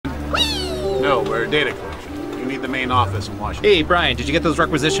No, we're data collection. You need the main office in Washington. Hey, Brian, did you get those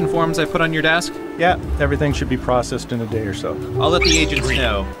requisition forms I put on your desk? Yeah, everything should be processed in a day or so. I'll let the agents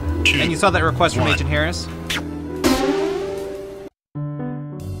know. And you saw that request from Agent Harris?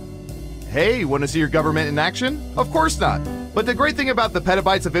 Hey, want to see your government in action? Of course not. But the great thing about the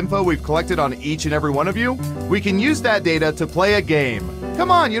petabytes of info we've collected on each and every one of you, we can use that data to play a game.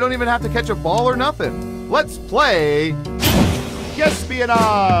 Come on, you don't even have to catch a ball or nothing. Let's play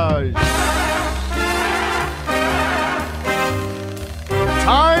Guesspionage!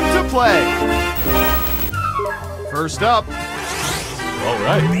 Time to play! First up. All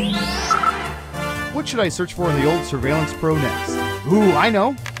right. What should I search for in the old Surveillance Pro next? Ooh, I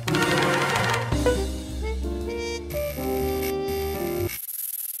know.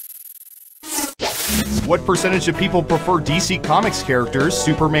 What percentage of people prefer DC Comics characters,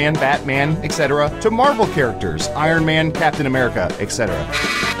 Superman, Batman, etc., to Marvel characters, Iron Man, Captain America, etc.?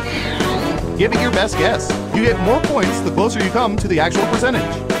 Give it your best guess. You get more points the closer you come to the actual percentage.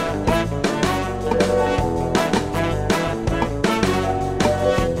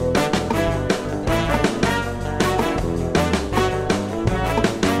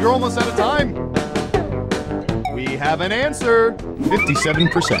 You're almost out of time. We have an answer.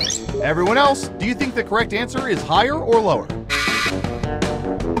 57%. Everyone else, do you think the correct answer is higher or lower?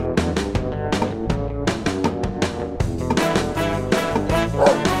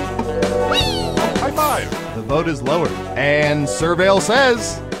 High five. The vote is lower. And Surveil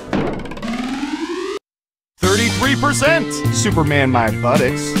says 33%. Superman my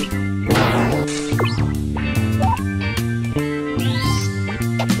buttocks.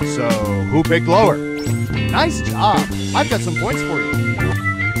 So, who picked lower? Nice job. I've got some points for you.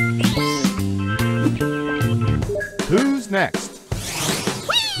 Who's next?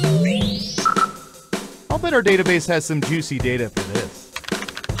 I'll bet our database has some juicy data for this.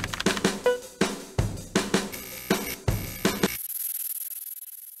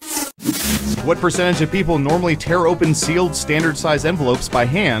 What percentage of people normally tear open sealed standard size envelopes by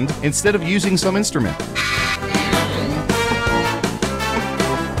hand instead of using some instrument?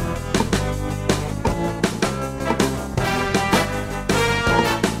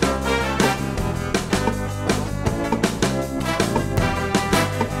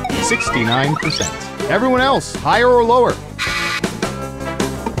 %. Everyone else, higher or lower?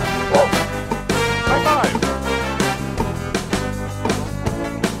 High five.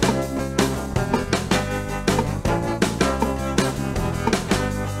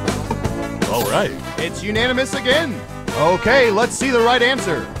 All right. It's unanimous again. Okay, let's see the right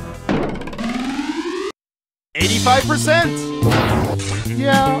answer. 85%.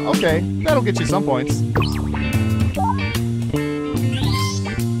 Yeah, okay, that'll get you some points.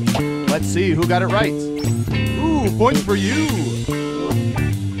 Let's see who got it right. Ooh, points for you.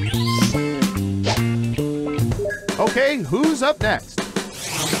 Okay, who's up next?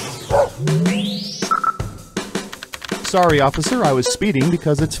 Sorry, officer, I was speeding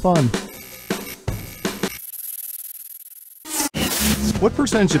because it's fun. What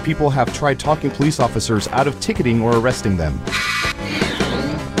percentage of people have tried talking police officers out of ticketing or arresting them?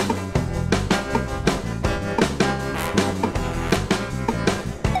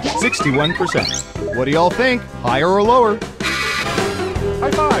 %. What do y'all think? Higher or lower?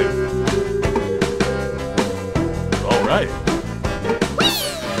 High five. All right.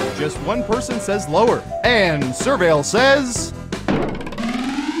 Just one person says lower. And Surveil says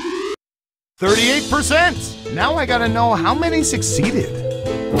 38%. Now I gotta know how many succeeded.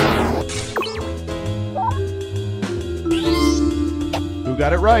 Who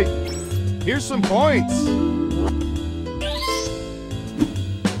got it right? Here's some points.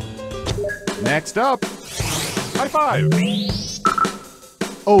 Next up. High five.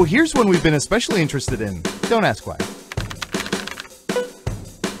 Oh, here's one we've been especially interested in. Don't ask why.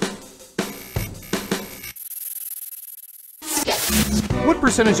 What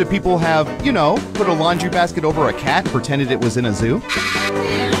percentage of people have, you know, put a laundry basket over a cat and pretended it was in a zoo?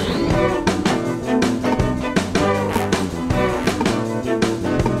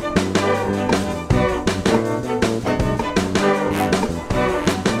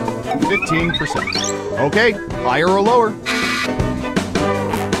 %. Okay, higher or lower?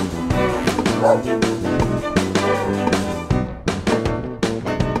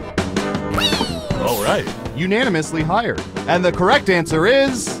 All right. Unanimously higher. And the correct answer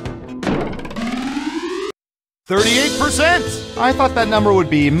is 38%. I thought that number would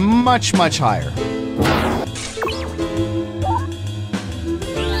be much, much higher.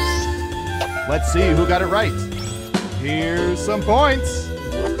 Let's see who got it right. Here's some points.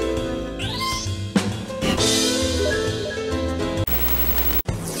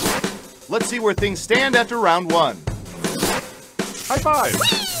 Let's see where things stand after round 1. High five.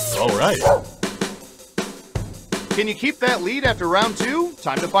 All right. Can you keep that lead after round 2?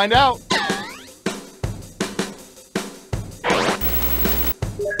 Time to find out.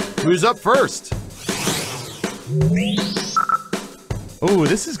 Who's up first? Oh,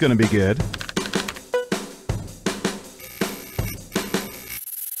 this is gonna be good.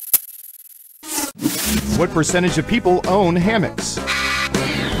 What percentage of people own hammocks?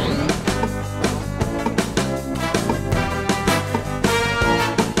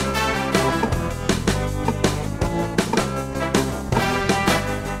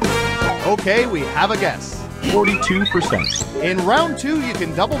 Okay, we have a guess. 42%. In round 2, you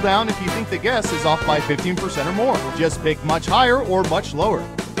can double down if you think the guess is off by 15% or more. Just pick much higher or much lower.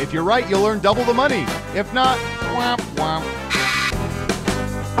 If you're right, you'll earn double the money. If not, womp womp.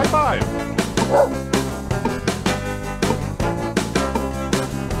 High five.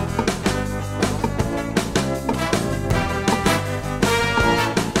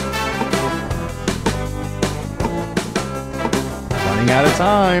 Running out of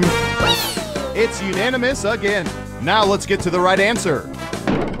time. It's unanimous again. Now let's get to the right answer.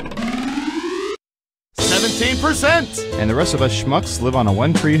 17%! And the rest of us schmucks live on a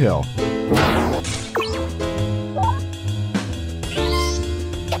one-tree hill.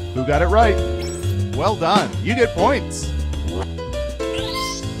 Who got it right? Well done. You get points.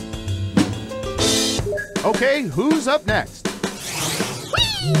 Okay, who's up next?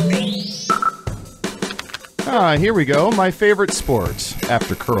 Here we go. My favorite sport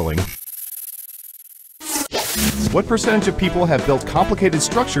after curling. What percentage of people have built complicated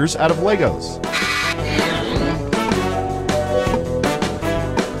structures out of Legos?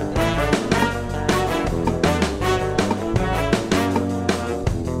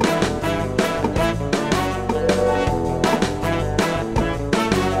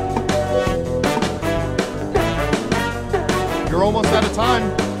 You're almost out of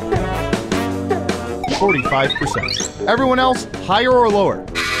time. 45%. Everyone else, higher or lower?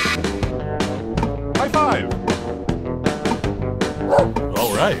 High five.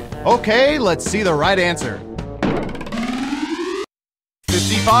 All right. Okay, let's see the right answer.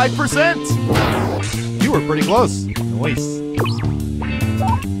 55%. You were pretty close. Nice.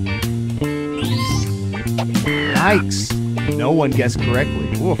 Yikes. No one guessed correctly.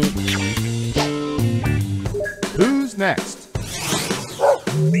 Oof. Who's next?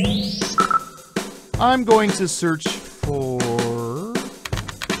 I'm going to search for...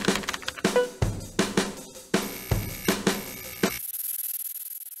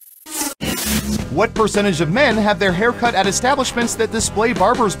 What percentage of men have their hair cut at establishments that display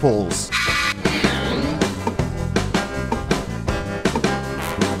barber's poles?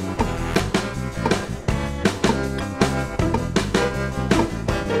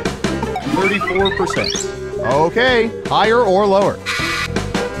 %. Okay, higher or lower?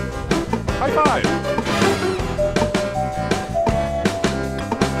 High five.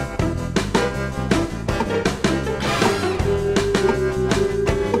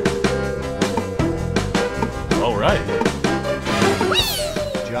 All right.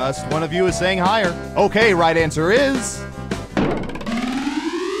 Just one of you is saying higher. Okay, right answer is...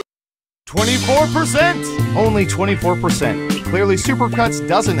 24%! Only 24%. Clearly Supercuts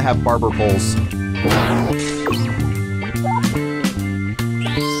doesn't have barber poles.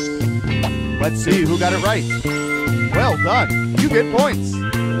 Let's see who got it right. Well done. You get points.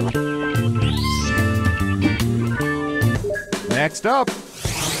 Next up.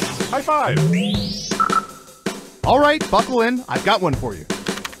 High five. All right, buckle in. I've got one for you.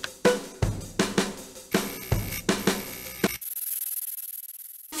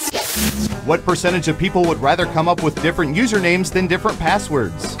 What percentage of people would rather come up with different usernames than different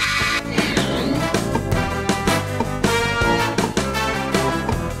passwords?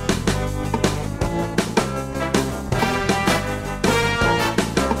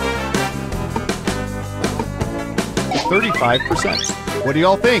 %. What do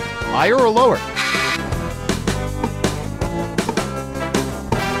y'all think? Higher or lower?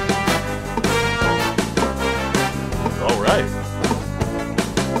 All right.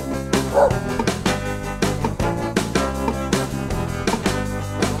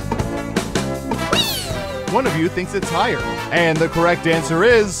 One of you thinks it's higher. And the correct answer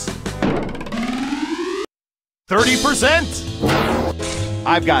is... 30%!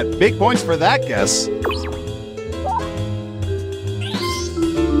 I've got big points for that guess.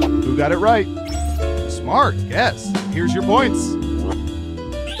 Who got it right? Smart guess. Here's your points.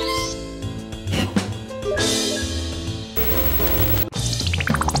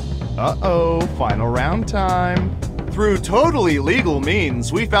 Uh-oh, final round time. 3 Through totally legal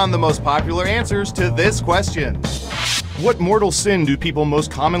means, we found the most popular answers to this question. What mortal sin do people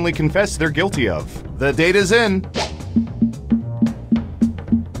most commonly confess they're guilty of? The data's in.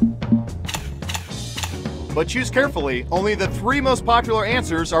 But choose carefully. Only the 3 most popular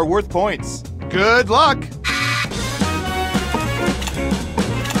answers are worth points. Good luck!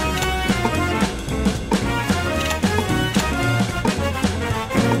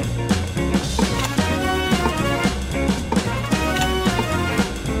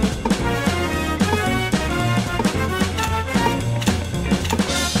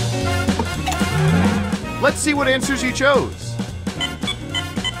 Let's see what answers you chose.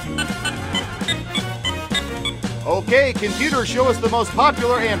 Okay, computer, show us the most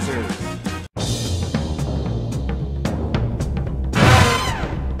popular answers.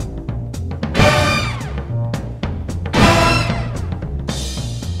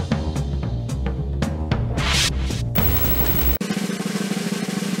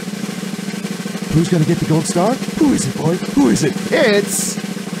 Who's gonna get the gold star? Who is it, boy? Who is it? It's...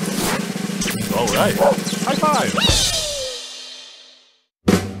 All right. High five.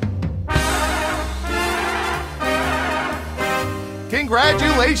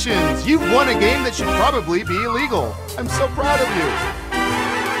 Congratulations! You've won a game that should probably be illegal. I'm so proud of you.